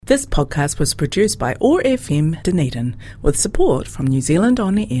This podcast was produced by OAR FM Dunedin with support from New Zealand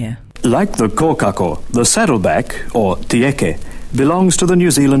On Air. Like the kōkako, the saddleback, or tieke, belongs to the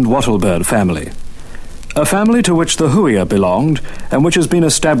New Zealand wattlebird family. A family to which the huia belonged and which has been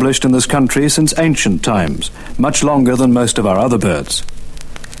established in this country since ancient times, much longer than most of our other birds.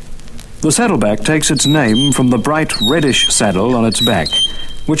 The saddleback takes its name from the bright reddish saddle on its back,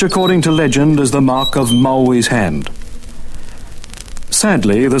 which according to legend is the mark of Maui's hand.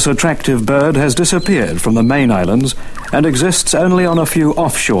 Sadly, this attractive bird has disappeared from the main islands and exists only on a few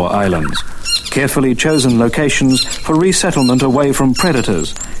offshore islands, carefully chosen locations for resettlement away from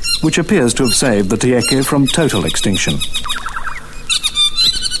predators, which appears to have saved the tieke from total extinction.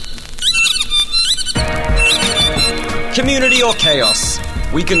 Community or chaos?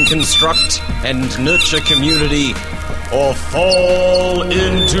 We can construct and nurture community or fall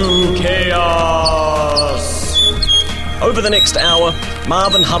into chaos. Over the next hour,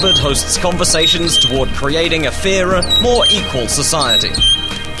 Marvin Hubbard hosts conversations toward creating a fairer, more equal society.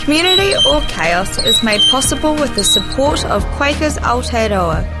 Community or Chaos is made possible with the support of Quakers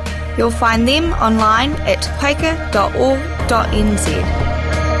Aotearoa. You'll find them online at quaker.org.nz.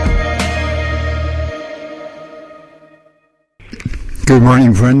 Good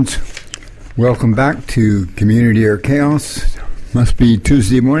morning, friends. Welcome back to Community or Chaos. Must be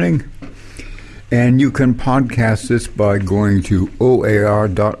Tuesday morning. And you can podcast this by going to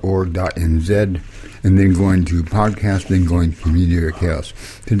oar.org.nz and then going to podcast, then going to Community or Chaos.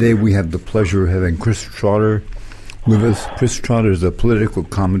 Today we have the pleasure of having Chris Trotter with us. Chris Trotter is a political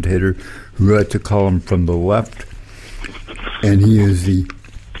commentator who writes a column from the left, and he is the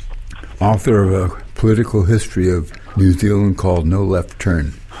author of a political history of New Zealand called No Left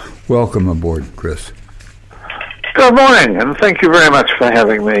Turn. Welcome aboard, Chris. Good morning, and thank you very much for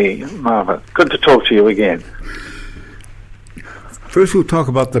having me, Marvin. Good to talk to you again. First we'll talk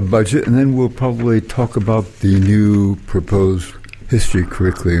about the budget, and then we'll probably talk about the new proposed history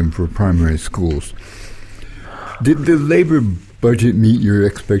curriculum for primary schools. Did the Labour budget meet your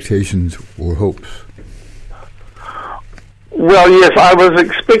expectations or hopes? Well, yes, I was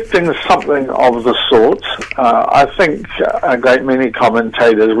expecting something of the sort. I think a great many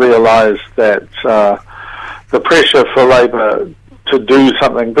commentators realised that the pressure for Labour to do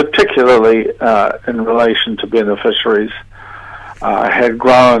something, particularly in relation to beneficiaries, had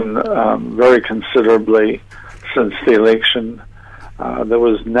grown very considerably since the election. There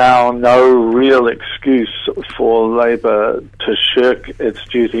was now no real excuse for Labour to shirk its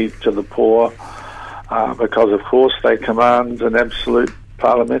duty to the poor because, of course, they command an absolute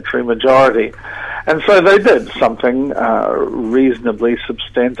parliamentary majority. And so they did something reasonably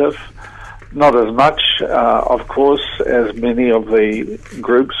substantive. Not as much, of course, as many of the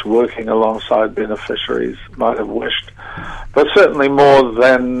groups working alongside beneficiaries might have wished, but certainly more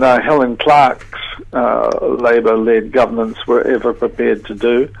than Helen Clark's Labour-led governments were ever prepared to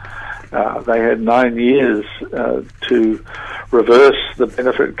do. They had 9 years to reverse the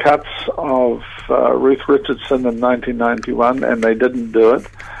benefit cuts of Ruth Richardson in 1991, and they didn't do it.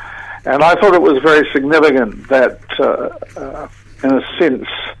 And I thought it was very significant that, in a sense,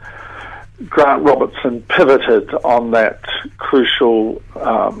 Grant Robertson pivoted on that crucial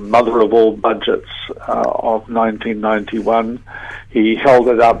mother of all budgets of 1991. He held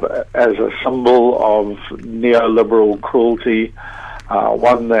it up as a symbol of neoliberal cruelty,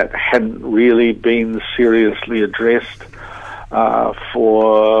 one that hadn't really been seriously addressed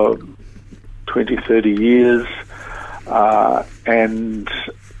for 20, 30 years. And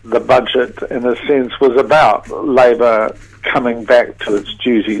the budget, in a sense, was about Labour coming back to its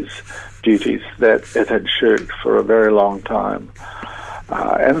duties that it had shirked for a very long time.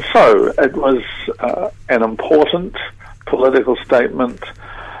 And so it was an important political statement.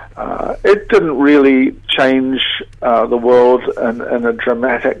 It didn't really change the world in a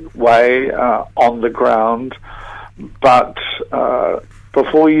dramatic way on the ground, but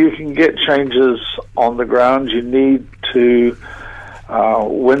before you can get changes on the ground, you need to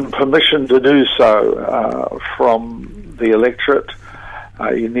win permission to do so from the electorate.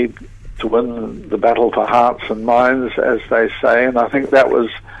 You need to win the battle for hearts and minds, as they say, and I think that was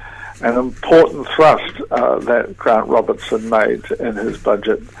an important thrust that Grant Robertson made in his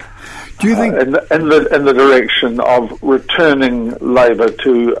budget. Do you think in the direction of returning Labour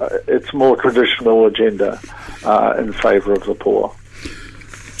to its more traditional agenda in favour of the poor?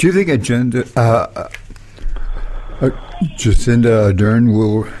 Do you think Jacinda Ardern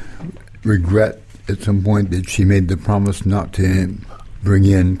will regret at some point that she made the promise not to bring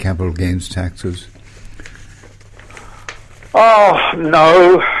in capital gains taxes? Oh,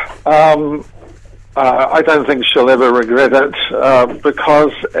 no. I don't think she'll ever regret it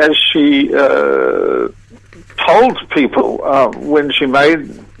because, as she told people when she made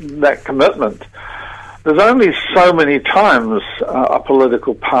that commitment, there's only so many times a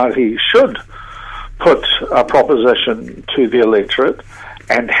political party should put a proposition to the electorate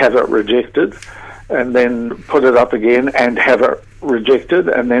and have it rejected, and then put it up again and have it rejected,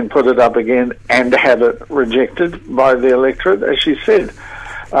 and then put it up again and have it rejected by the electorate. As she said,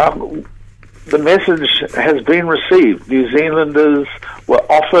 the message has been received. New Zealanders were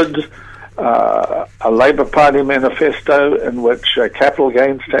offered a Labour Party manifesto in which capital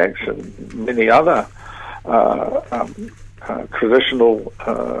gains tax and many other traditional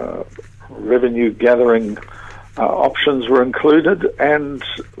revenue gathering options were included, and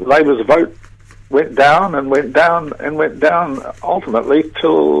Labour's vote went down and went down and went down ultimately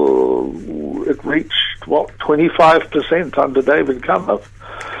till it reached 25% under David Cunliffe.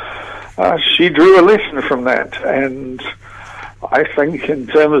 She drew a lesson from that, and I think in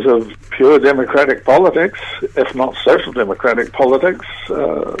terms of pure democratic politics, if not social democratic politics,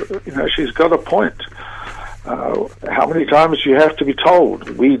 she's got a point. How many times do you have to be told,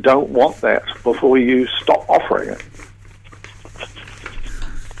 we don't want that, before you stop offering it?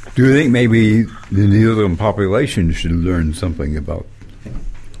 Do you think maybe the New Zealand population should learn something about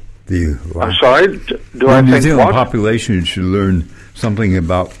the... I'm sorry? Do I think the New Zealand what? population should learn something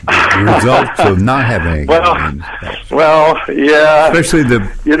about the results of not having well, yeah. especially the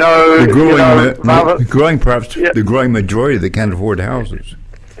growing majority that can't afford houses.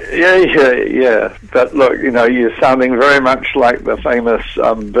 Yeah. But look, you're sounding very much like the famous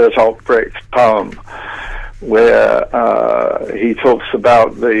Bertolt Brecht poem, where he talks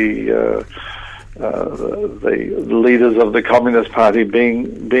about the leaders of the Communist Party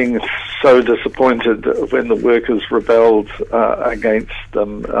being so disappointed when the workers rebelled against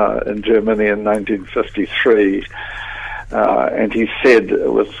them in Germany in 1953. And he said,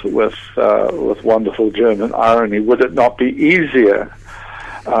 with wonderful German irony, would it not be easier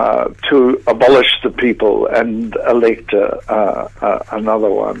to abolish the people and elect another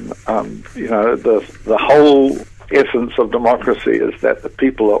one? The whole essence of democracy is that the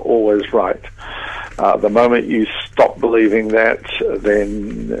people are always right. The moment you stop believing that,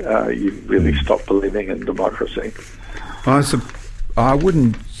 then you really stop believing in democracy. I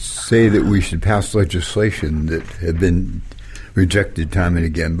wouldn't say that we should pass legislation that have been rejected time and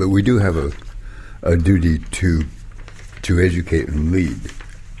again, but we do have a duty to educate and lead.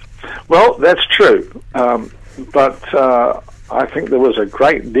 Well, that's true, but I think there was a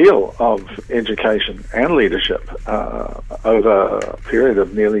great deal of education and leadership over a period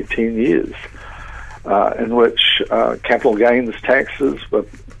of nearly 10 years in which capital gains taxes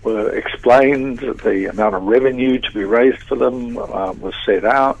were explained, the amount of revenue to be raised for them was set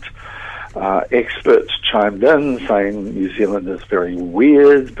out. Experts chimed in saying New Zealand is very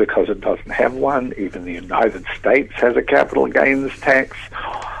weird because it doesn't have one. Even the United States has a capital gains tax.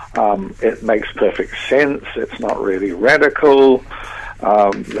 It makes perfect sense. It's not really radical.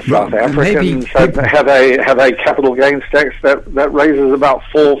 The South Africans have a capital gains tax that raises about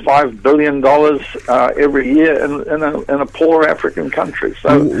 $4-5 billion every year in a poor African country.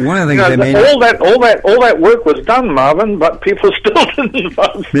 So one of the things all that work was done, Marvin, but people still didn't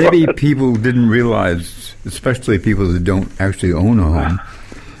vote. Maybe people didn't realize, especially people that don't actually own a home,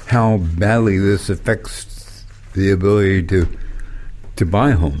 how badly this affects the ability to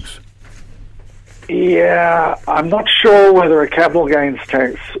buy homes. Yeah, I'm not sure whether a capital gains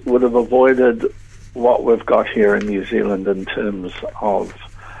tax would have avoided what we've got here in New Zealand in terms of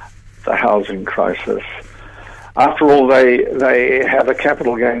the housing crisis. After all, they have a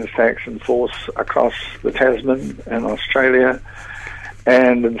capital gains tax in force across the Tasman and Australia,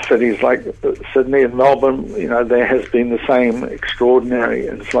 and in cities like Sydney and Melbourne, there has been the same extraordinary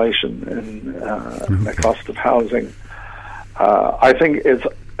inflation in the cost of housing. I think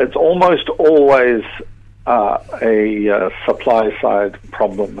it's almost always a supply side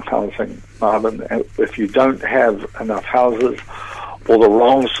problem, housing, Marvin. If you don't have enough houses, or the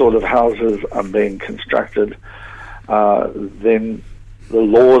wrong sort of houses are being constructed, then the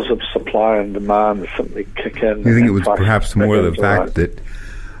laws of supply and demand simply kick in. You think it was perhaps more the fact that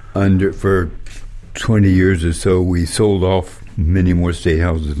for 20 years or so we sold off many more state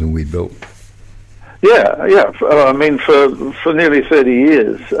houses than we built? Yeah. I mean, for nearly 30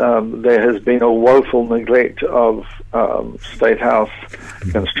 years, there has been a woeful neglect of state house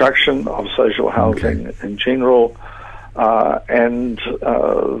construction, of social housing in general, and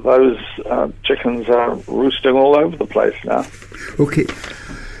those chickens are roosting all over the place now. Okay.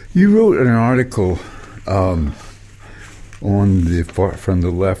 You wrote an article on from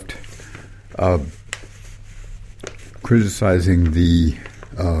the left criticizing the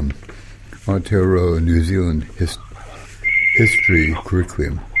Aotearoa New Zealand history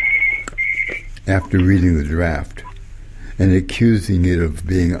curriculum after reading the draft and accusing it of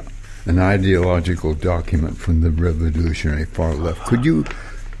being an ideological document from the revolutionary far left. Could you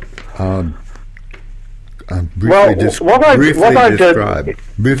briefly describe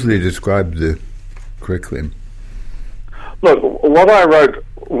the curriculum? Look, what I wrote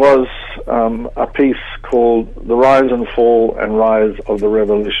was a piece called The Rise and Fall and Rise of the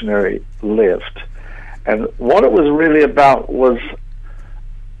Revolutionary Left. And what it was really about was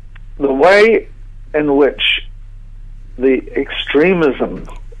the way in which the extremism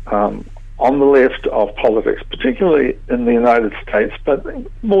on the left of politics, particularly in the United States, but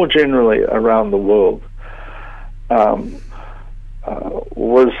more generally around the world,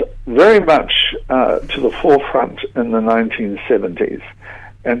 was very much to the forefront in the 1970s.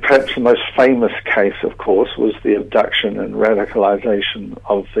 And perhaps the most famous case, of course, was the abduction and radicalization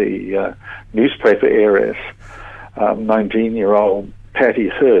of the newspaper heiress, 19-year-old Patty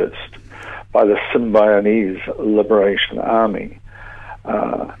Hearst, by the Symbionese Liberation Army.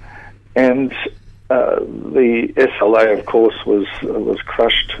 And the SLA, of course, was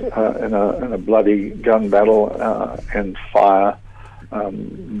crushed in a bloody gun battle and fire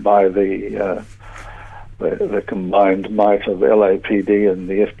by the combined might of LAPD and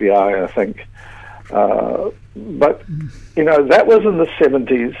the FBI, I think. But, that was in the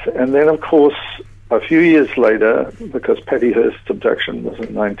 70s. And then, of course, a few years later, because Patty Hearst's abduction was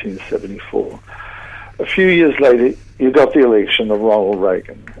in 1974, a few years later, you got the election of Ronald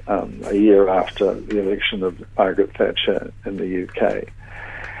Reagan, a year after the election of Margaret Thatcher in the UK.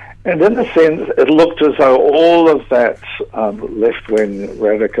 And in a sense, it looked as though all of that left-wing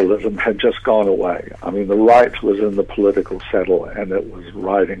radicalism had just gone away. I mean, the right was in the political saddle and it was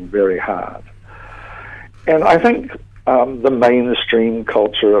riding very hard. And I think the mainstream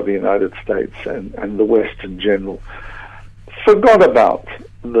culture of the United States and the West in general forgot about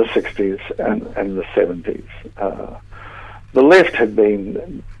the 60s and the 70s. The left had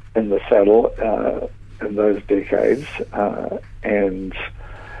been in the saddle in those decades, and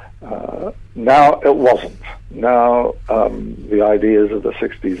now it wasn't. Now the ideas of the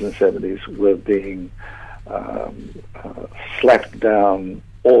 60s and 70s were being slapped down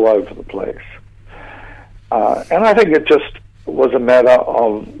all over the place. And I think it just was a matter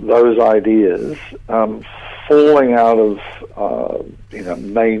of those ideas falling out of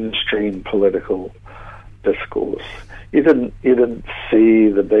mainstream political discourse. You didn't see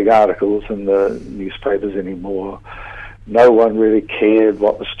the big articles in the newspapers anymore. No one really cared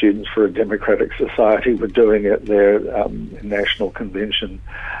what the Students for a Democratic Society were doing at their national convention.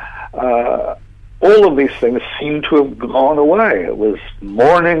 All of these things seem to have gone away. It was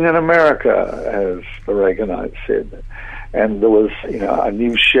morning in America, as the Reaganites said, and there was, a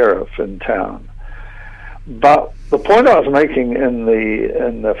new sheriff in town. But the point I was making in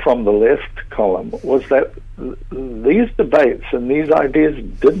the From the Left column was that these debates and these ideas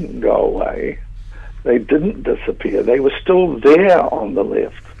didn't go away. They didn't disappear. They were still there on the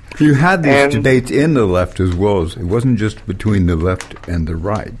left. You had these debates in the left as well. It wasn't just between the left and the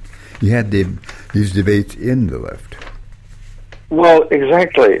right. You had these debates in the left. Well,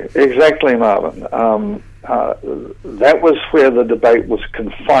 exactly, Marvin. That was where the debate was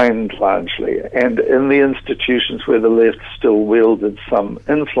confined largely, and in the institutions where the left still wielded some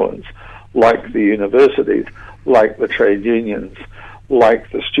influence, like the universities, like the trade unions, like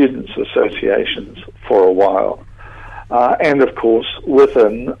the students' associations for a while, and of course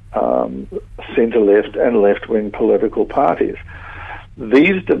within centre-left and left-wing political parties.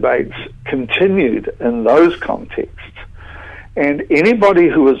 These debates continued in those contexts. And anybody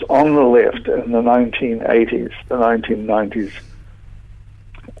who was on the left in the 1980s, the 1990s,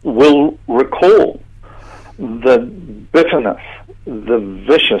 will recall the bitterness, the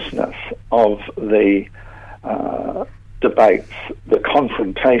viciousness of the debates, the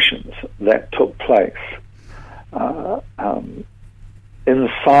confrontations that took place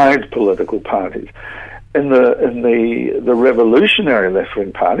inside political parties. In the revolutionary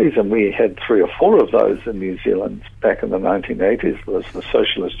left-wing parties, and we had 3 or 4 of those in New Zealand back in the 1980s, there was the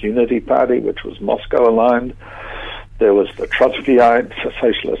Socialist Unity Party, which was Moscow-aligned. There was the Trotskyite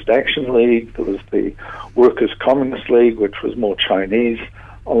Socialist Action League. There was the Workers' Communist League, which was more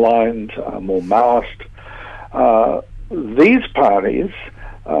Chinese-aligned, more Maoist. These parties,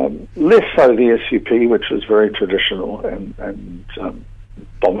 less so the SUP, which was very traditional and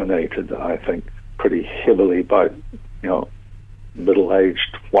dominated, I think, pretty heavily by,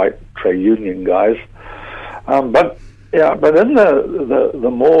 middle-aged white trade union guys. But in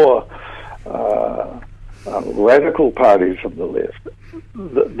the more radical parties of the left,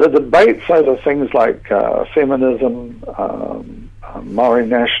 the debates over things like feminism, Maori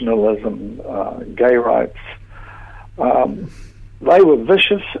nationalism, gay rights, they were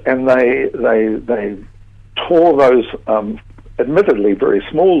vicious, and they tore those admittedly very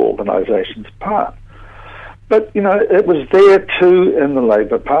small organisations apart. But, it was there too in the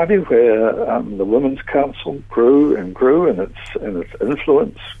Labour Party, where the Women's Council grew and grew, and its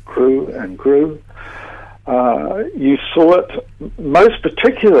influence grew and grew. You saw it most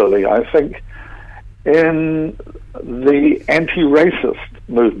particularly, I think, in the anti-racist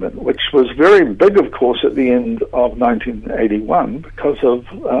movement, which was very big, of course, at the end of 1981 because of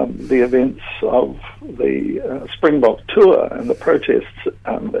the events of the Springbok tour and the protests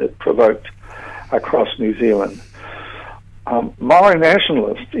it provoked across New Zealand. Maori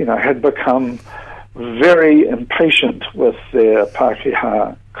nationalists, had become very impatient with their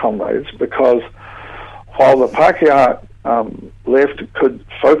Pākehā comrades, because while the Pākehā left could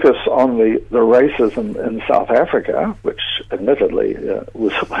focus on the racism in South Africa, which admittedly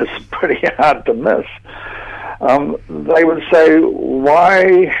was pretty hard to miss, they would say,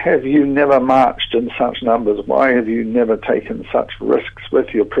 why have you never marched in such numbers? Why have you never taken such risks with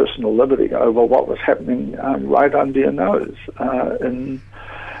your personal liberty over what was happening right under your nose in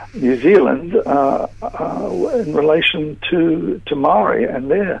New Zealand in relation to Maori and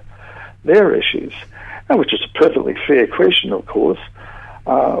their issues? Which is a perfectly fair question, of course.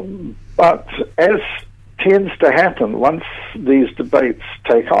 But as tends to happen, once these debates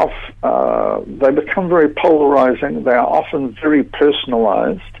take off, they become very polarizing. They are often very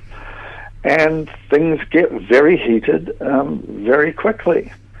personalized, and things get very heated very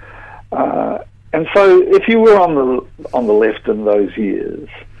quickly. And so, if you were on the left in those years,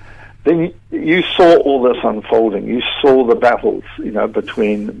 then you saw all this unfolding. You saw the battles,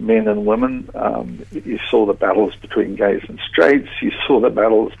 between men and women. You saw the battles between gays and straights. You saw the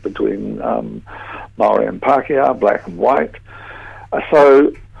battles between Maori and Pākehā, black and white.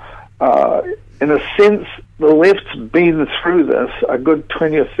 So, in a sense, the left's been through this a good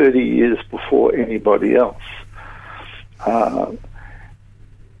 20 or 30 years before anybody else.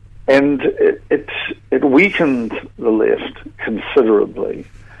 And it weakened the left considerably.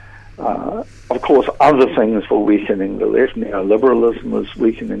 Of course, other things were weakening the left. Neoliberalism was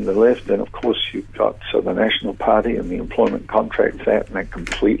weakening the left. And, of course, you've got the National Party and the Employment Contracts Act, and that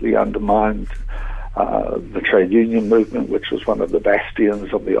completely undermined the trade union movement, which was one of the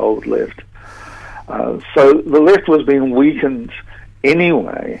bastions of the old left. So the left was being weakened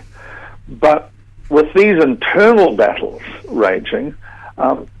anyway. But with these internal battles raging,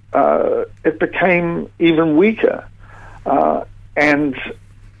 it became even weaker. And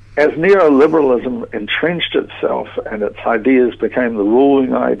as neoliberalism entrenched itself and its ideas became the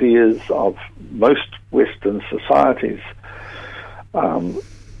ruling ideas of most Western societies,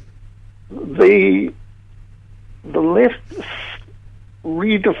 the left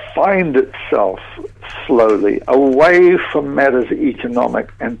redefined itself slowly away from matters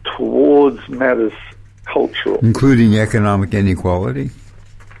economic and towards matters cultural. Including economic inequality?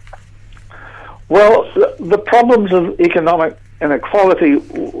 Well, the problems of economic inequality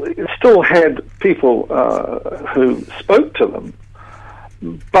still had people who spoke to them,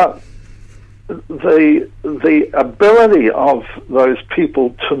 but the ability of those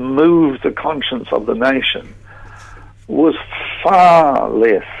people to move the conscience of the nation was far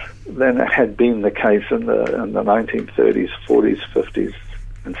less than it had been the case in the 1930s, 40s, 50s,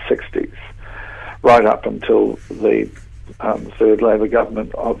 and 60s, right up until the third Labour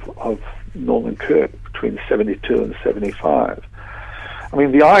government of Norman Kirk between 72 and 75. I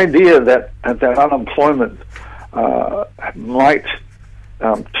mean, the idea that unemployment might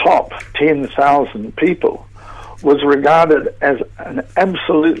top 10,000 people was regarded as an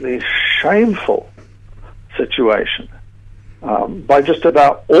absolutely shameful situation by just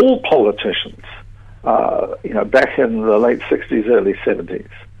about all politicians, back in the late 60s, early 70s.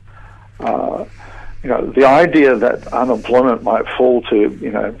 The idea that unemployment might fall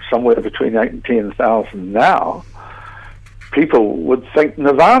to, somewhere between 8 and 10,000 now, people would think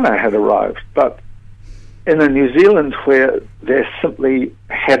nirvana had arrived. But in a New Zealand where there simply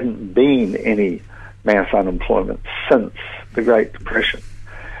hadn't been any mass unemployment since the Great Depression,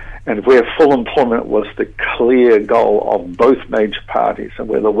 and where full employment was the clear goal of both major parties, and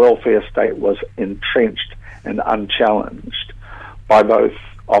where the welfare state was entrenched and unchallenged by both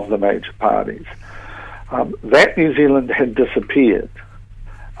of the major parties, that New Zealand had disappeared.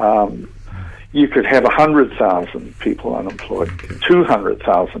 You could have 100,000 people unemployed,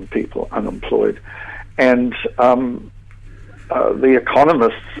 200,000 people unemployed, and the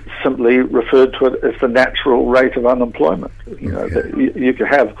economists simply referred to it as the natural rate of unemployment. You know, that you could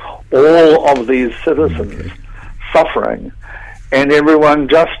have all of these citizens suffering, and everyone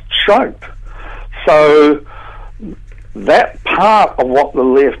just shrugged. So that part of what the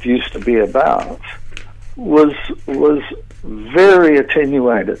left used to be about was very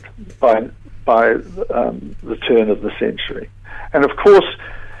attenuated by the turn of the century. And of course,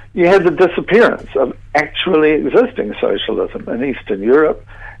 you had the disappearance of actually existing socialism in Eastern Europe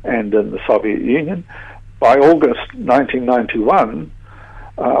and in the Soviet Union. By August 1991,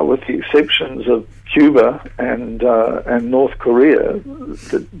 with the exceptions of Cuba and North Korea,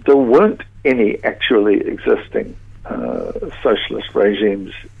 there weren't any actually existing socialist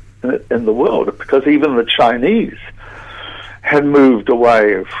regimes in the world, because even the Chinese had moved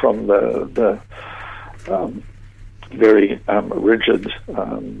away from the very rigid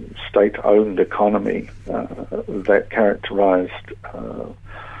state-owned economy that characterized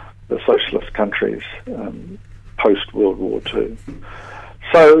the socialist countries post-World War II.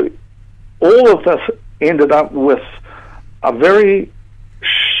 So all of this ended up with a very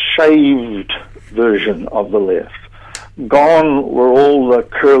shaved version of the left. Gone were all the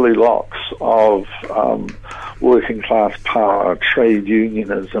curly locks of working class power, trade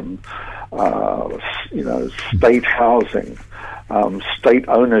unionism, state housing, state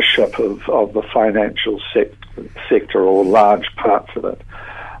ownership of the financial sector, or large parts of it.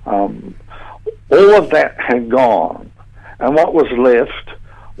 All of that had gone, and what was left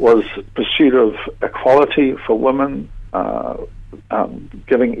was pursuit of equality for women,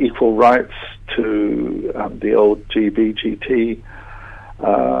 giving equal rights to the LGBT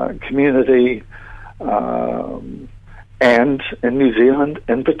community, and in New Zealand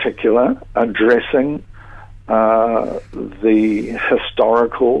in particular, addressing the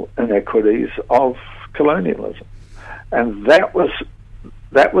historical inequities of colonialism. And that was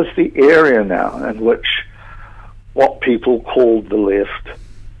the area now in which what people called the left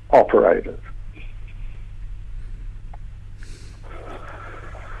operated.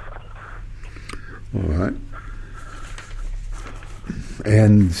 All right.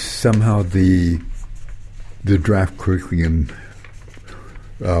 And somehow the draft curriculum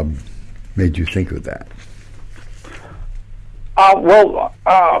made you think of that.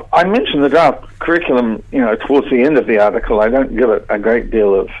 I mentioned the draft curriculum, towards the end of the article. I don't give it a great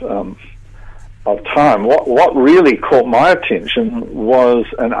deal of time. What really caught my attention was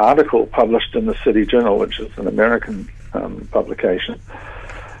an article published in the City Journal, which is an American publication,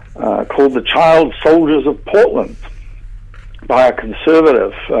 called "The Child Soldiers of Portland," by a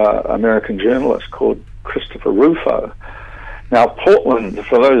conservative American journalist called Christopher Rufo. Now, Portland,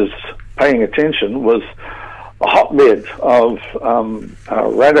 for those paying attention, was a hotbed of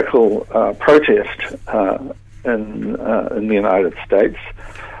radical protest in the United States,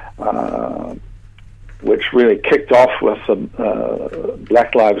 which really kicked off with the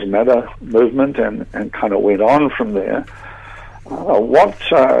Black Lives Matter movement and kind of went on from there. What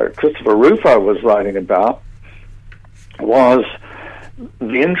Christopher Rufo was writing about was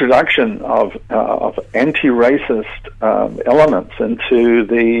the introduction of anti-racist elements into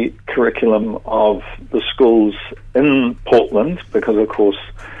the curriculum of the schools in Portland, because, of course,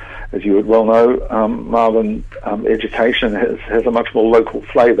 as you would well know, Marvin, education has a much more local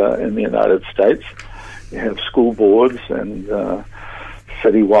flavor in the United States. You have school boards and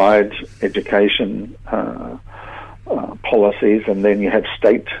citywide education policies, and then you have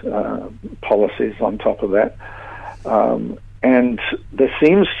state policies on top of that. And there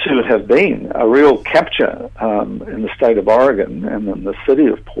seems to have been a real capture in the state of Oregon and in the city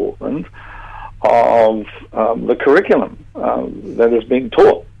of Portland of the curriculum that is being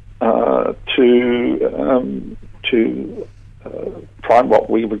taught to what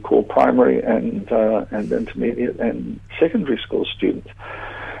we would call primary and intermediate and secondary school students.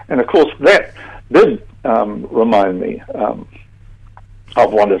 And of course, that did remind me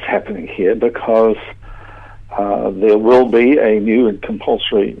of what is happening here, because there will be a new and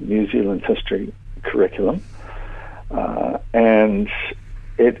compulsory New Zealand history curriculum, and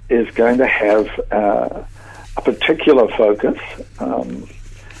it is going to have a particular focus.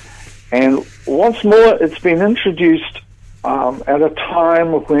 And once more, it's been introduced at a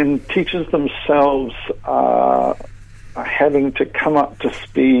time when teachers themselves are having to come up to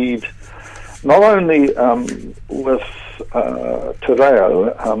speed, not only with te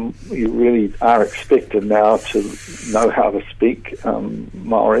reo, you really are expected now to know how to speak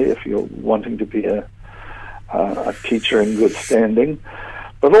Maori if you're wanting to be a teacher in good standing,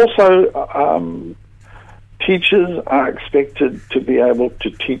 but also Teachers are expected to be able to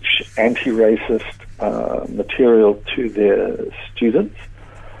teach anti-racist material to their students.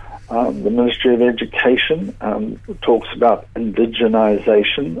 The Ministry of Education talks about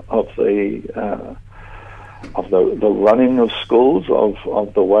indigenization of the running of schools,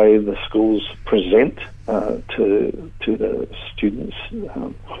 of the way the schools present to the students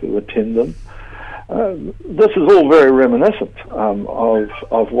who attend them. This is all very reminiscent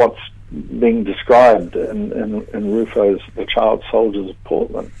of what's being described in Rufo's The Child Soldiers of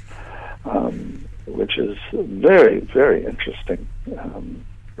Portland, which is very, very interesting,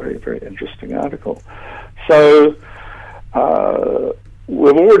 very, very interesting article. So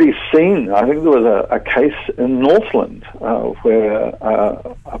we've already seen, I think there was a case in Northland where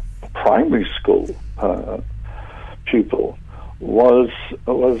a primary school pupil was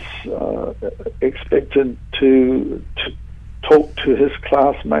expected to talk to his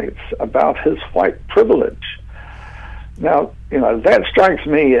classmates about his white privilege. Now, that strikes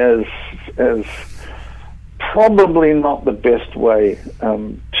me as probably not the best way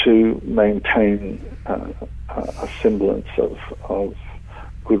to maintain a semblance of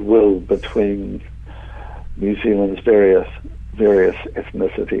goodwill between New Zealand's various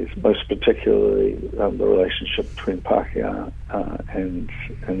ethnicities, most particularly the relationship between Pākehā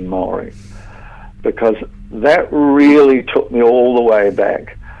and Maori, because that really took me all the way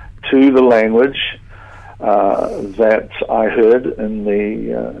back to the language that I heard in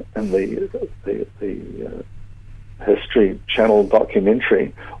the History Channel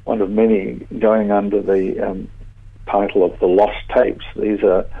documentary, one of many going under the title of The Lost Tapes. These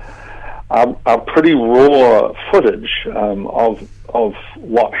are pretty raw footage of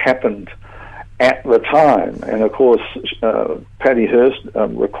what happened at the time. And of course, Patty Hearst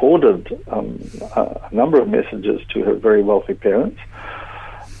recorded a number of messages to her very wealthy parents.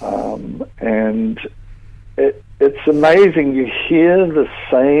 And it's amazing. You hear the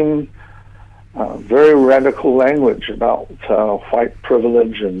same very radical language about white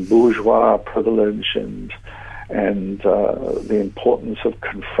privilege and bourgeois privilege and the importance of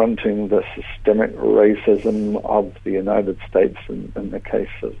confronting the systemic racism of the United States in the case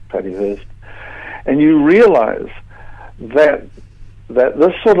of Patty Hearst. And you realize that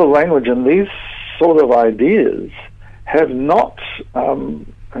this sort of language and these sort of ideas have not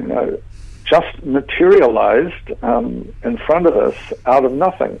just materialized in front of us out of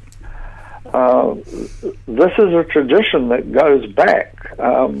nothing. This is a tradition that goes back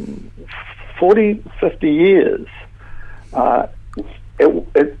 40, 50 years.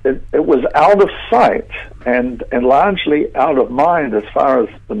 It was out of sight and largely out of mind as far as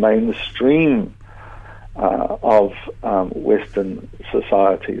the mainstream of Western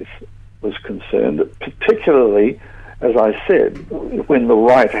societies was concerned, particularly, as I said, when the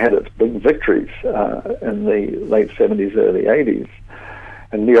right had its big victories in the late 70s, early 80s,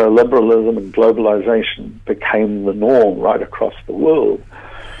 and neoliberalism and globalization became the norm right across the world.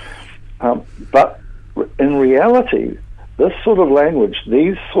 But in reality, this sort of language,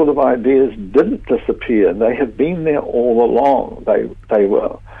 these sort of ideas didn't disappear. They have been there all along. They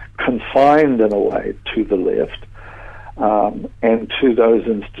were confined in a way to the left and to those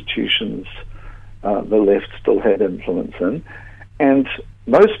institutions the left still had influence in. And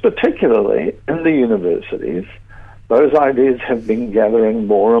most particularly in the universities, those ideas have been gathering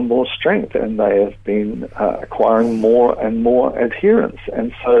more and more strength, and they have been acquiring more and more adherents.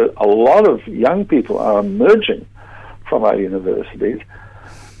 And so a lot of young people are emerging from our universities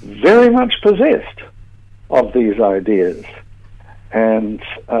very much possessed of these ideas. And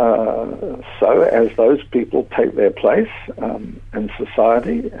so as those people take their place in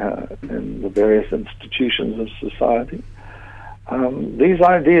society, in the various institutions of society, these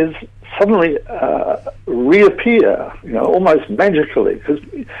ideas suddenly reappear, almost magically, because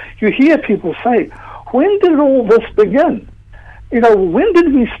you hear people say, when did all this begin? When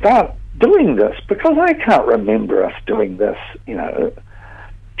did we start doing this? Because I can't remember us doing this, 10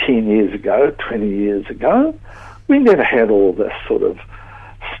 years ago, 20 years ago. We never had all this sort of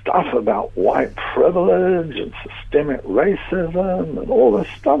stuff about white privilege and systemic racism and all this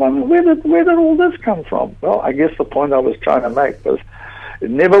stuff. I mean, where did all this come from? Well, I guess the point I was trying to make was it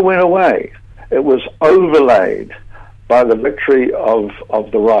never went away. It was overlaid by the victory of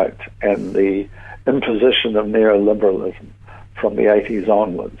the right and the imposition of neoliberalism from the 80s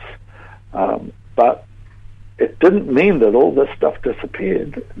onwards. But it didn't mean that all this stuff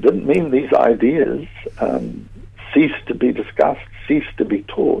disappeared. It didn't mean these ideas ceased to be discussed, ceased to be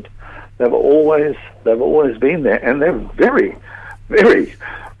taught. They've always been there, and they're very, very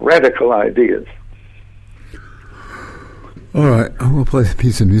radical ideas. All right, we'll play a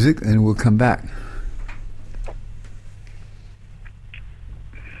piece of music and we'll come back.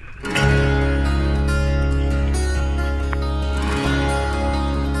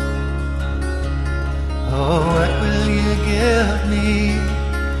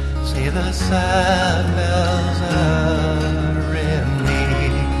 the sad bells are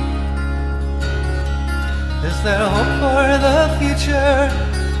ringing. Is there hope for the future?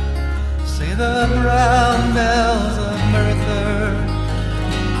 Say the brown bells of Merthyr,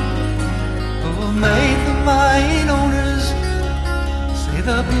 who will make the mine owners. Say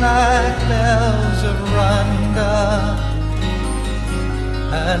the black bells of Rhondda,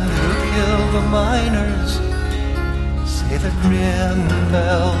 and who killed the miners. Say the grim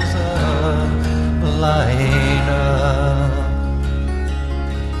bells of Laina.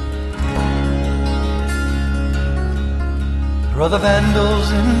 Throw the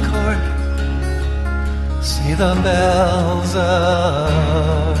vandals in court. Say the bells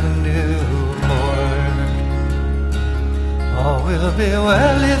of Newport. All will be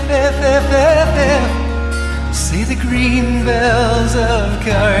well if. See the green bells of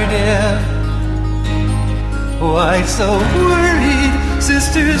Cardiff. Why so worried,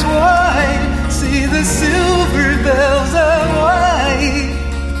 sisters, why? See the silver bells of white.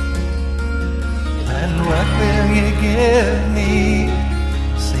 And what will you give me?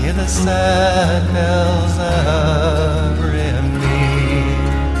 See the sad bells of Rimini.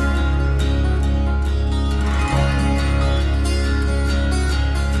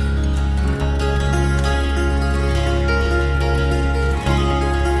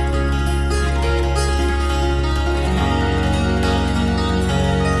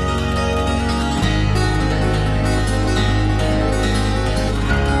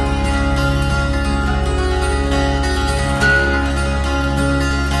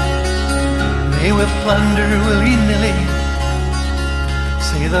 With plunder willy-nilly,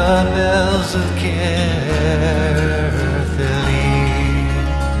 say the bells of Caerphilly.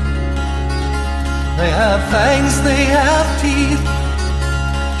 They have fangs, they have teeth,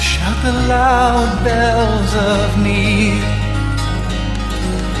 shout the loud bells of Neath.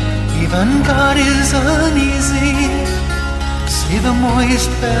 Even God is uneasy, say the moist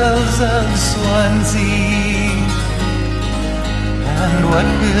bells of Swansea. And what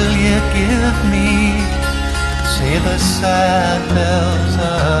will you give me? Say the sad bells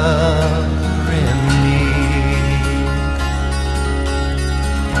of Rimini.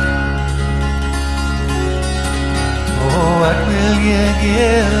 Oh, what will you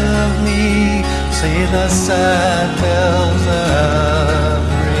give me? Say the sad bells of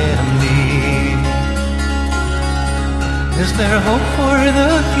Rimini. Is there hope for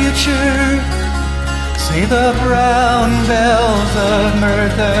the future? Say the brown bells of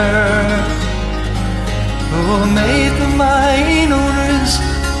Merthyr, who made the mine owners.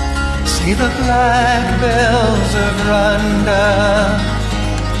 Say the black bells of Rhondda,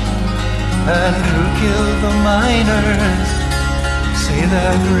 and who killed the miners. Say the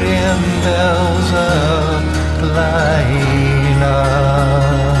grim bells of Laina.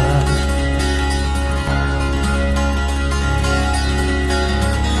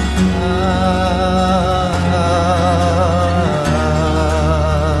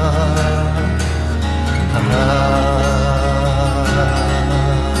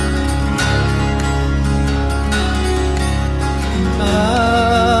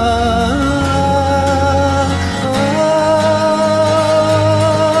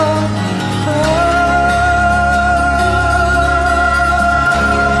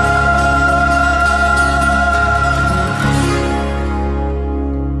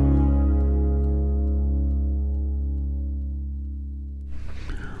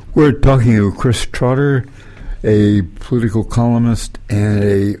 We're talking with Chris Trotter, a political columnist and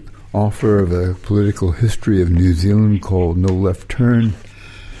a author of a political history of New Zealand called No Left Turn.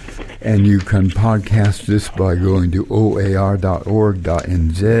 And you can podcast this by going to oar.org.nz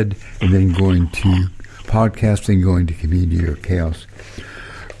and then going to podcasting, going to Community or Chaos.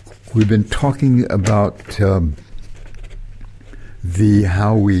 We've been talking about how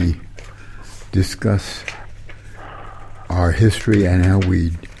we discuss our history and how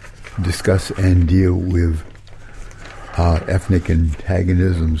we discuss and deal with ethnic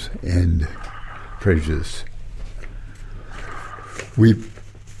antagonisms and prejudice.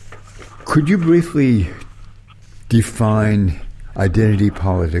 Could you briefly define identity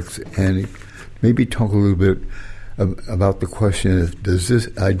politics and maybe talk a little bit about the question of, does this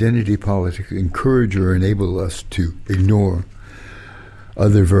identity politics encourage or enable us to ignore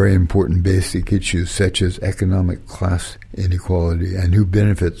other very important basic issues such as economic class inequality, and who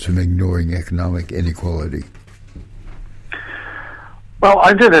benefits from ignoring economic inequality? Well,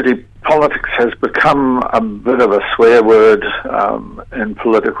 identity politics has become a bit of a swear word in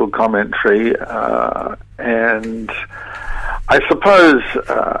political commentary, and I suppose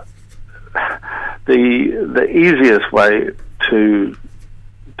the easiest way to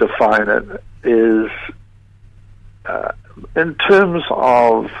define it is in terms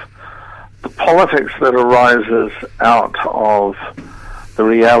of the politics that arises out of the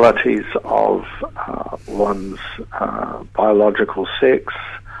realities of one's biological sex,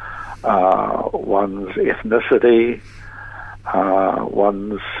 one's ethnicity,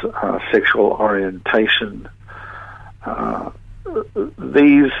 one's sexual orientation.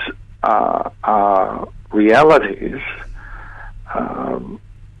 These are realities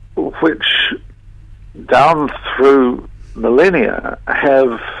which, down through millennia,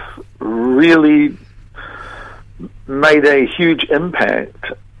 have really made a huge impact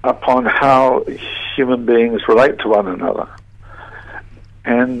upon how human beings relate to one another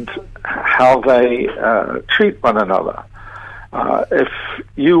and how they treat one another. If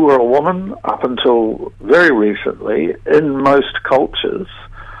you were a woman, up until very recently, in most cultures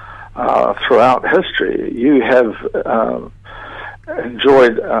throughout history, you have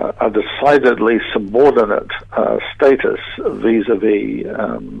enjoyed a decidedly subordinate status vis-a-vis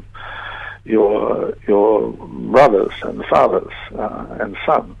your brothers and fathers and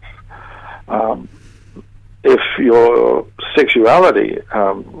sons. If your sexuality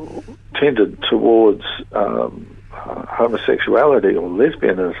tended towards homosexuality or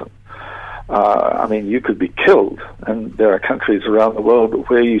lesbianism, I mean, you could be killed, and there are countries around the world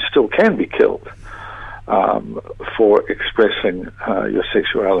where you still can be killed for expressing your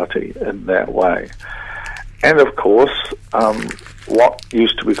sexuality in that way. And of course, what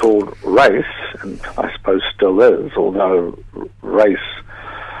used to be called race, and I suppose still is, although race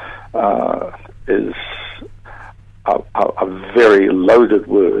is a very loaded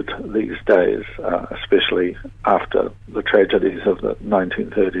word these days, especially after the tragedies of the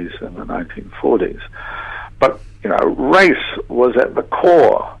 1930s and the 1940s. But, you know, race was at the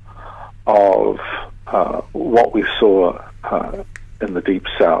core of what we saw in the Deep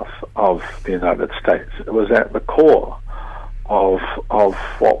South of the United States. It was at the core of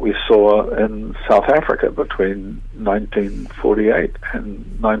what we saw in South Africa between 1948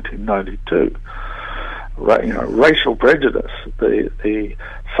 and 1992. You know, racial prejudice, the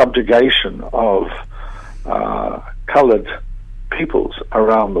subjugation of coloured peoples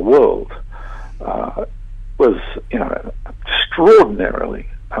around the world was, you know, extraordinarily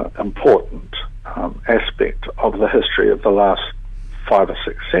important aspect of the history of the last 5 or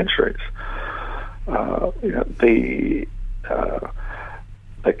 6 centuries. You know,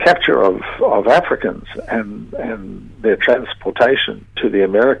 the capture of Africans and their transportation to the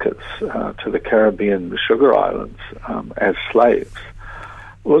Americas, to the Caribbean sugar islands as slaves,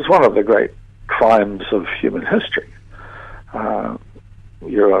 was one of the great crimes of human history.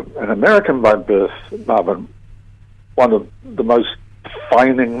 You're an American by birth, Marvin. One of the most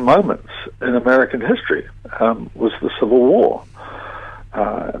defining moments in American history was the Civil War,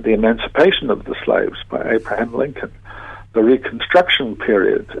 the emancipation of the slaves by Abraham Lincoln, the Reconstruction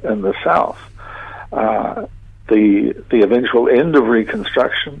period in the South, the eventual end of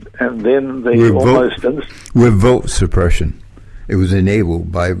Reconstruction, and then the revolt suppression. It was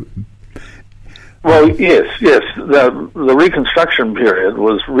enabled by. Well, yes. The Reconstruction period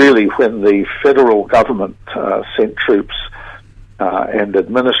was really when the federal government sent troops and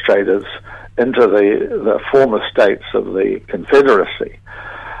administrators into the former states of the Confederacy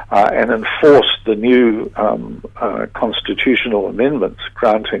and enforced the new constitutional amendments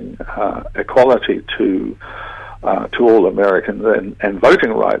granting equality to all Americans and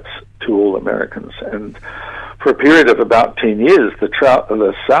voting rights to all Americans. And for a period of about 10 years, the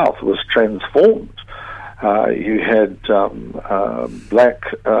South was transformed. You had black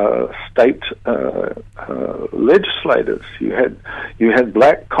state legislators. You had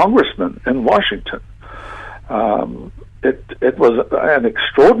black congressmen in Washington. It was an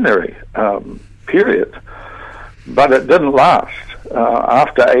extraordinary period, but it didn't last.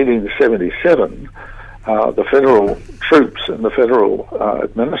 After 1877, the federal troops and the federal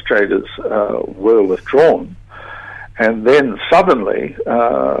administrators were withdrawn. And then suddenly,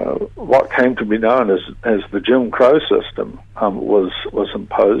 what came to be known as the Jim Crow system was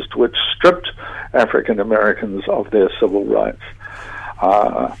imposed, which stripped African Americans of their civil rights,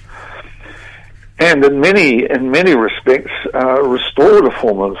 and in many respects restored a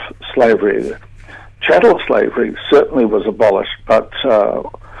form of slavery. Chattel slavery certainly was abolished, but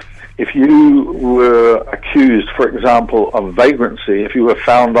if you were accused, for example, of vagrancy, if you were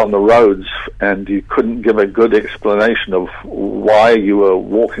found on the roads and you couldn't give a good explanation of why you were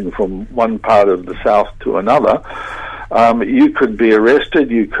walking from one part of the South to another, you could be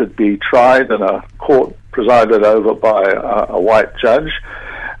arrested, you could be tried in a court presided over by a white judge,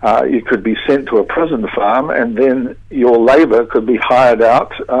 You could be sent to a prison farm, and then your labour could be hired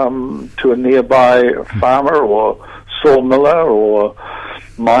out to a nearby farmer or sawmiller or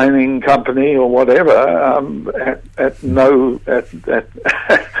mining company or whatever at no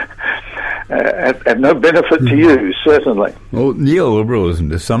benefit to you, certainly. Well, neoliberalism,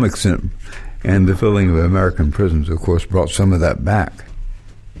 to some extent, and the filling of American prisons, of course, brought some of that back.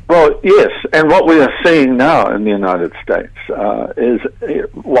 Well, yes, and what we are seeing now in the United States is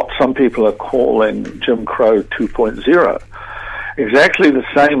what some people are calling Jim Crow 2.0. Exactly the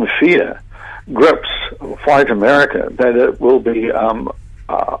same fear grips white America, that it will be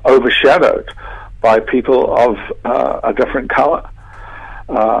overshadowed by people of a different color.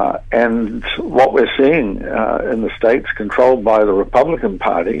 And what we're seeing in the states controlled by the Republican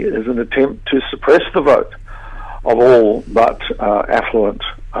Party is an attempt to suppress the vote of all but affluent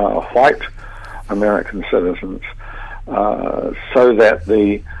white American citizens, so that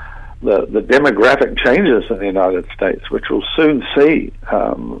the demographic changes in the United States, which will soon see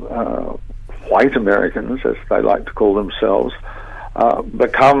white Americans, as they like to call themselves,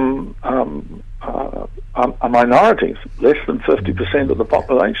 become a minority, less than 50% of the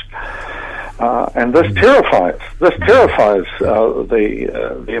population, and this terrifies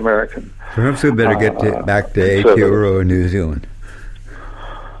the American. Perhaps we better get back to Aotearoa, New Zealand.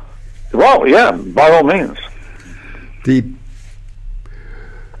 Well, yeah, by all means.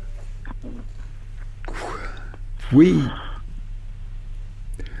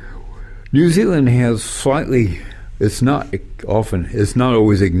 New Zealand has slightly. It's not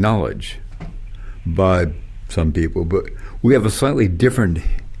always acknowledged by some people, but we have a slightly different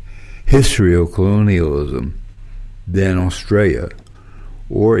history of colonialism than Australia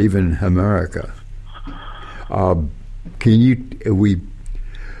or even America.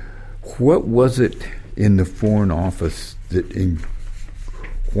 What was it in the Foreign Office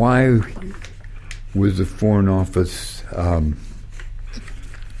why was the Foreign Office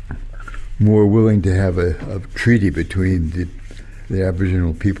more willing to have a treaty between the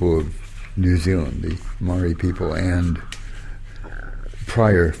Aboriginal people of New Zealand, the Maori people, and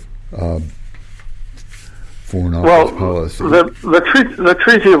prior Foreign Office policy? The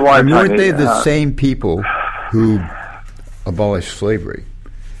Treaty of Waitangi... Weren't they the same people who abolished slavery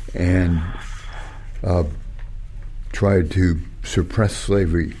and tried to suppress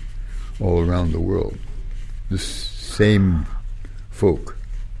slavery all around the world? The same folk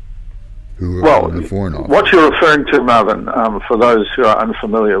who were in the Foreign Office. What you're referring to, Marvin, for those who are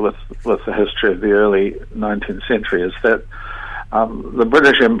unfamiliar with the history of the early 19th century, is that the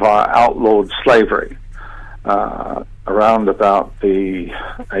British Empire outlawed slavery around about the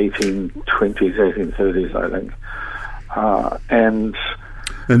 1820s, 1830s, I think.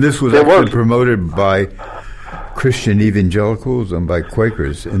 And this was actually promoted by Christian evangelicals and by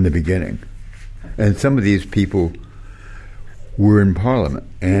Quakers in the beginning. And some of these people were in Parliament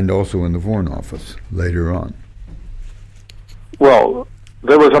and also in the Foreign Office later on. Well,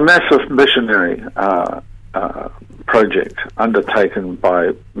 there was a massive missionary project undertaken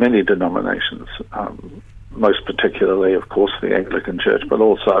by many denominations, most particularly, of course, the Anglican Church, but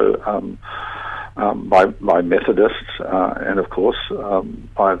also by Methodists and, of course,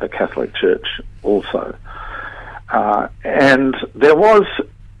 by the Catholic Church also. And there was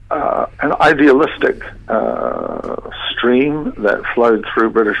an idealistic stream that flowed through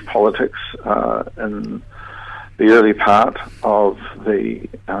British politics in the early part of the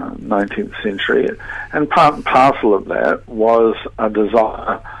 19th century, and part and parcel of that was a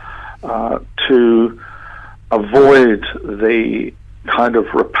desire to avoid the kind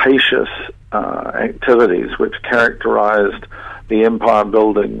of rapacious activities which characterized the empire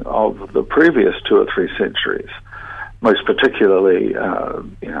building of the previous 2 or 3 centuries. Most particularly,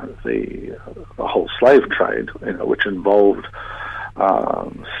 the whole slave trade, which involved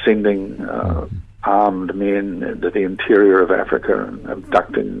sending armed men into the interior of Africa and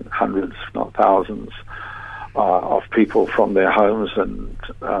abducting hundreds, if not thousands, of people from their homes and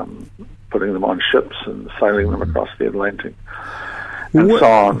putting them on ships and sailing them across the Atlantic, and so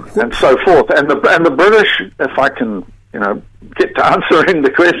on and so forth. And the British, if I can, get to answering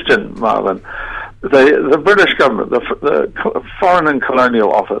the question, Marvin. The British government, the Foreign and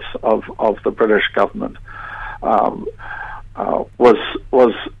Colonial Office of the British government,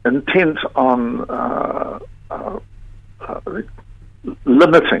 was intent on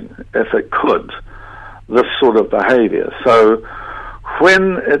limiting, if it could, this sort of behaviour. So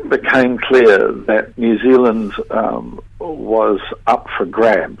when it became clear that New Zealand was up for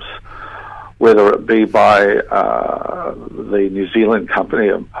grabs, whether it be by the New Zealand company,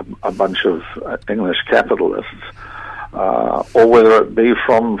 a bunch of English capitalists, or whether it be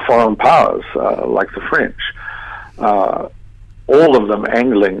from foreign powers like the French. All of them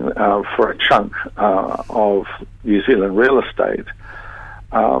angling for a chunk of New Zealand real estate.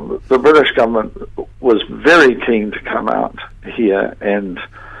 The British government was very keen to come out here and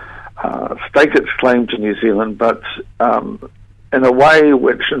stake its claim to New Zealand, but in a way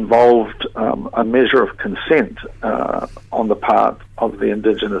which involved a measure of consent on the part of the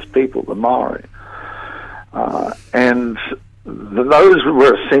indigenous people, the Maori. And those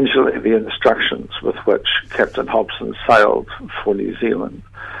were essentially the instructions with which Captain Hobson sailed for New Zealand.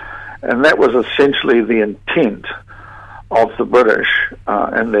 And that was essentially the intent of the British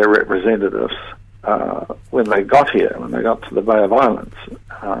and their representatives when they got here, when they got to the Bay of Islands.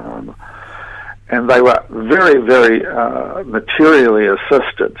 And they were very, very materially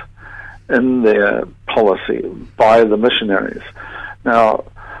assisted in their policy by the missionaries. Now,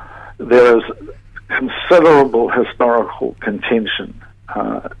 there is considerable historical contention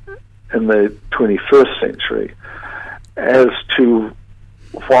in the 21st century as to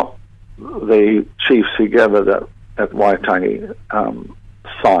what the chiefs who gathered at Waitangi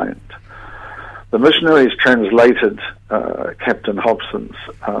signed. The missionaries translated Captain Hobson's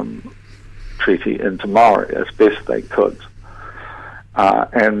treaty into Maori as best they could.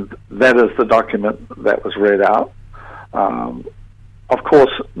 And that is the document that was read out. Of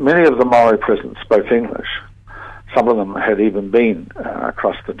course, many of the Maori present spoke English. Some of them had even been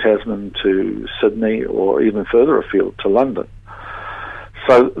across the Tasman to Sydney or even further afield to London.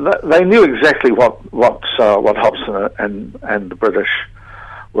 So they knew exactly what Hobson and the British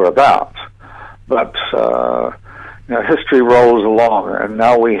were about. But history rolls along, and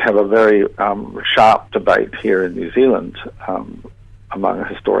now we have a very sharp debate here in New Zealand among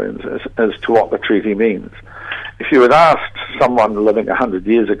historians as to what the treaty means. If you had asked someone living 100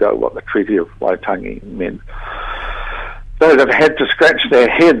 years ago what the Treaty of Waitangi meant, they would have had to scratch their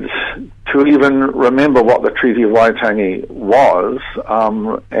heads to even remember what the Treaty of Waitangi was,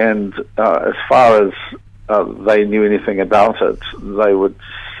 and as far as they knew anything about it, they would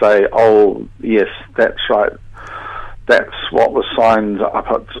say, "Oh, yes, that's right. That's what was signed up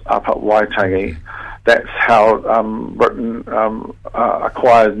at Waitangi. That's how Britain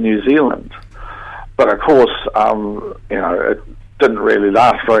acquired New Zealand." But of course, it didn't really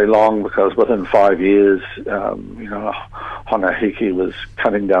last very long, because within 5 years, Honahiki was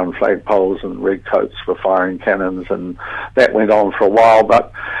cutting down flagpoles and redcoats for firing cannons, and that went on for a while.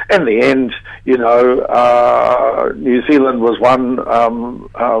 But in the end, New Zealand was won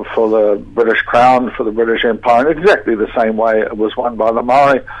for the British Crown, for the British Empire, in exactly the same way it was won by the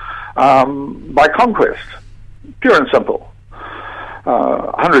Maori by conquest, pure and simple.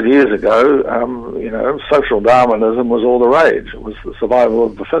 100 years ago, social Darwinism was all the rage. It was the survival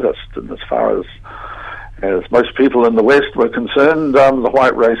of the fittest, and as far as most people in the West were concerned, the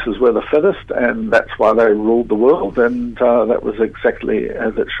white races were the fittest, and that's why they ruled the world, and that was exactly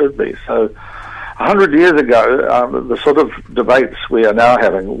as it should be. So 100 years ago, the sort of debates we are now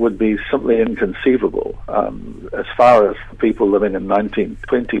having would be simply inconceivable. As far as the people living in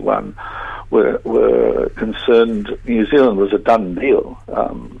 1921 were concerned, New Zealand was a done deal.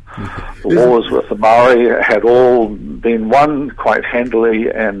 The wars with the Maori had all been won quite handily,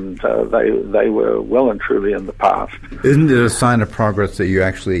 and they were well and truly in the past. Isn't it a sign of progress that you're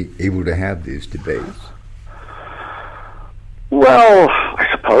actually able to have these debates? Well, I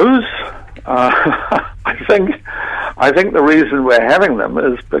suppose. I think the reason we're having them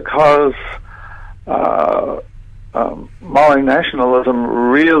is because Maori nationalism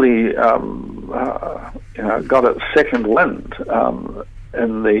really got its second wind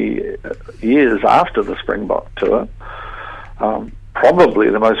in the years after the Springbok tour. Probably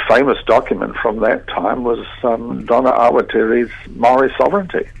the most famous document from that time was Donna Aotearoa's Maori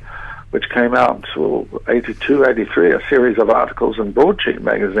Sovereignty, which came out in 82, 83, a series of articles in Broadsheet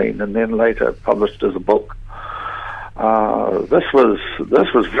magazine, and then later published as a book. This was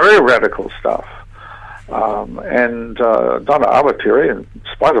very radical stuff. And Donna Aotearoa, in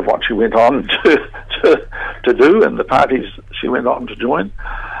spite of what she went on to do and the parties she went on to join,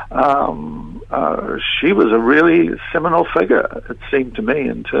 she was a really seminal figure, it seemed to me,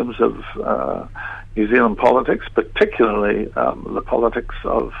 in terms of New Zealand politics, particularly the politics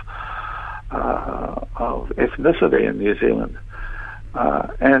of ethnicity in New Zealand.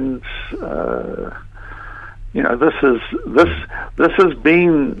 This has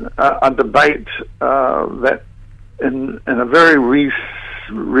been a debate that, in a very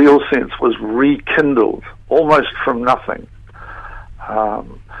real sense, was rekindled almost from nothing.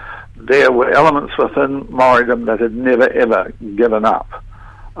 There were elements within Maoridom that had never ever given up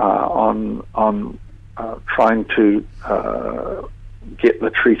on trying to get the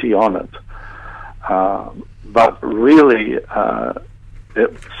treaty on it. But really,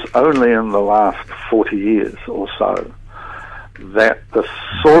 it's only in the last 40 years or so that the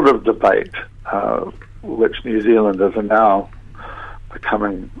sort of debate which New Zealanders are now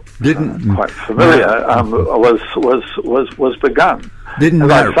becoming quite familiar was begun. Didn't As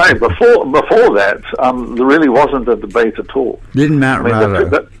Matt, I say, before that, there really wasn't a debate at all. Didn't Matt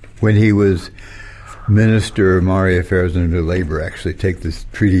Rata, when he was Minister of Maori Affairs under Labour, actually take this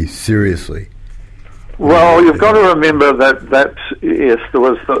treaty seriously? Well, you've got to remember that yes, there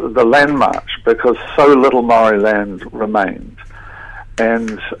was the land march because so little Maori land remained,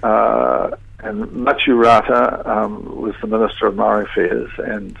 and Matiu Rata was the Minister of Maori Affairs,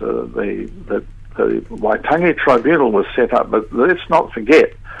 and the Waitangi Tribunal was set up. But let's not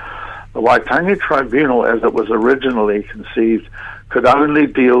forget, the Waitangi Tribunal, as it was originally conceived, could only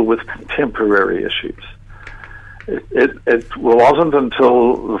deal with contemporary issues. It wasn't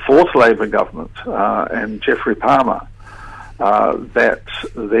until the fourth Labour government and Geoffrey Palmer that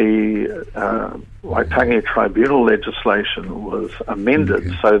the Waitangi Tribunal legislation was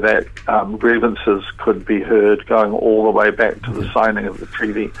amended so that grievances could be heard going all the way back to the signing of the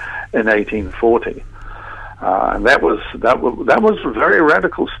treaty in 1840. And that was a very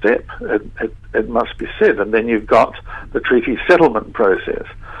radical step, it must be said. And then you've got the treaty settlement process,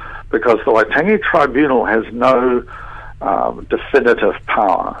 because the Waitangi Tribunal has no definitive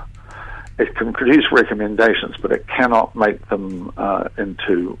power. It can produce recommendations, but it cannot make them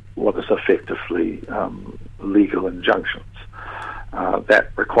into what is effectively legal injunctions.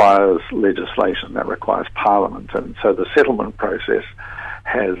 That requires legislation, that requires Parliament, and so the settlement process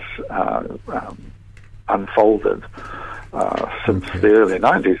has unfolded since the early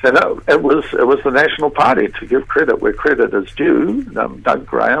 90s. And it was the National Party, to give credit where credit is due, Doug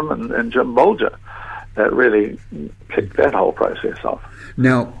Graham and Jim Bolger, that really kicked that whole process off.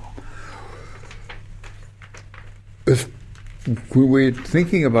 Now, if we're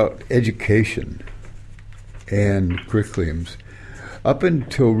thinking about education and curriculums, up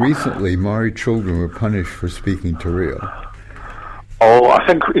until recently, Maori children were punished for speaking te reo. Oh, I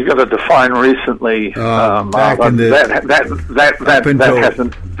think you've got to define recently. That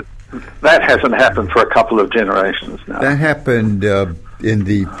hasn't happened for a couple of generations now. That happened in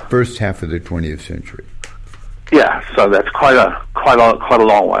the first half of the 20th century. Yeah, so that's quite a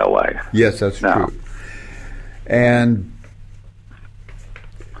long way away. Yes, that's now. True. And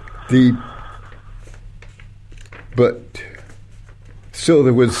still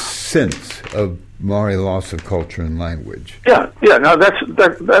there was sense of Maori loss of culture and language. Yeah, no,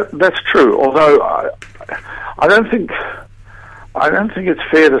 that's true. Although I don't think it's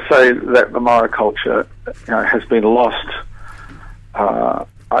fair to say that the Maori culture has been lost. I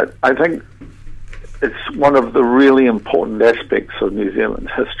think it's one of the really important aspects of New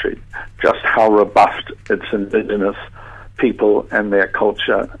Zealand's history, just how robust its indigenous people and their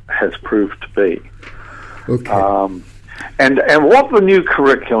culture has proved to be. Okay. And what the new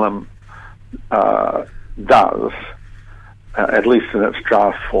curriculum does, at least in its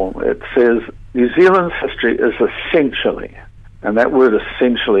draft form, it says New Zealand's history is essentially, and that word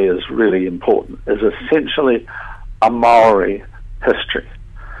essentially is really important, is essentially a Maori history.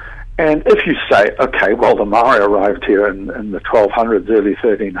 And if you say, okay, well, the Maori arrived here in the 1200s, early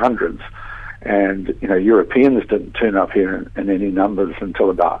 1300s, and Europeans didn't turn up here in any numbers until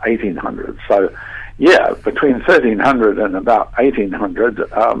about 1800. So, yeah, between 1300 and about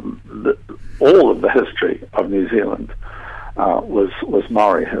 1800, all of the history of New Zealand was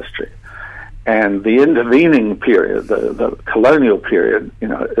Maori history, and the intervening period, the colonial period,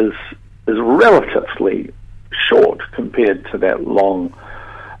 is relatively short compared to that long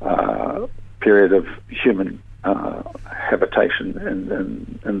period of human habitation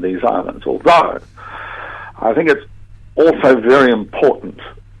in these islands. Although I think it's also very important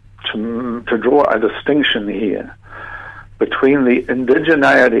to draw a distinction here between the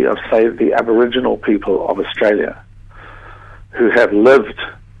indigeneity of, say, the Aboriginal people of Australia, who have lived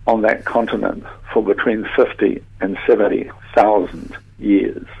on that continent for between 50 and 70,000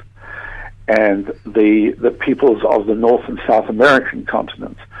 years, and the peoples of the North and South American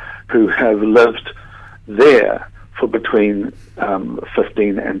continents, who have lived there for between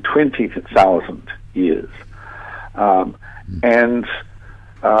 15 and 20,000 years, and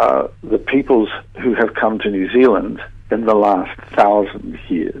the peoples who have come to New Zealand in the last 1,000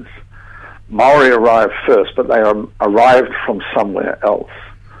 years. Maori arrived first, but they arrived from somewhere else,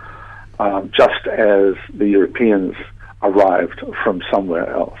 just as the Europeans arrived from somewhere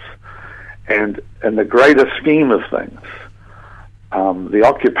else. And in the greater scheme of things, the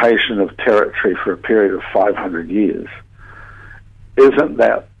occupation of territory for a period of 500 years isn't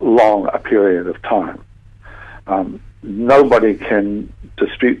that long a period of time. Nobody can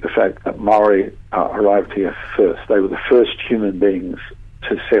dispute the fact that Maori arrived here first. They were the first human beings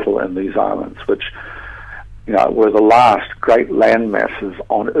to settle in these islands, which were the last great land masses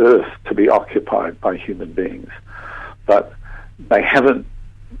on Earth to be occupied by human beings. But they haven't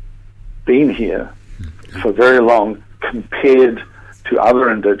been here for very long compared to other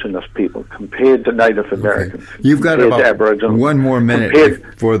indigenous people, compared to Native Americans. Okay. You've got about Aboriginals, one more minute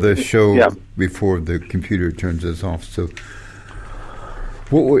for the show before the computer turns us off. So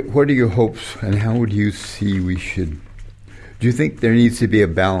what are your hopes, and how would you see we should... Do you think there needs to be a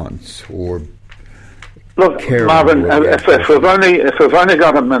balance, or... Look, Marvin, if we've only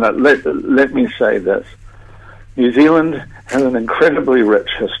got a minute, let me say this. New Zealand has an incredibly rich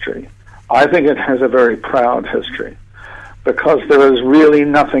history. I think it has a very proud history, because there is really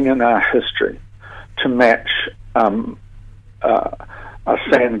nothing in our history to match a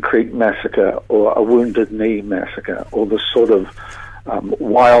Sand Creek massacre or a Wounded Knee massacre or the sort of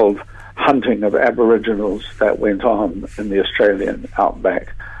wild hunting of Aboriginals that went on in the Australian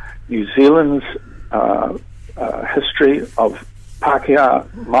outback. New Zealand's history of Pākehā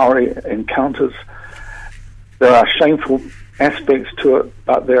Maori encounters, there are shameful aspects to it,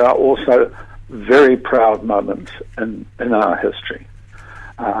 but there are also very proud moments in our history.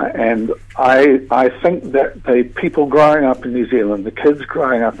 And I think that the people growing up in New Zealand, the kids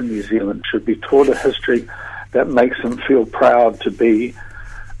growing up in New Zealand, should be taught a history that makes them feel proud to be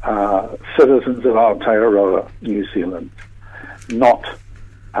citizens of Aotearoa New Zealand, not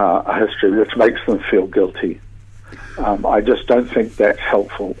a history which makes them feel guilty. I just don't think that's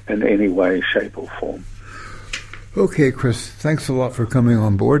helpful in any way, shape or form. Okay, Chris, thanks a lot for coming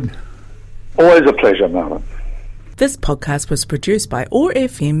on board. Always a pleasure, Marvin. This podcast was produced by OAR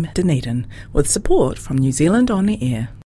FM Dunedin with support from New Zealand On the Air.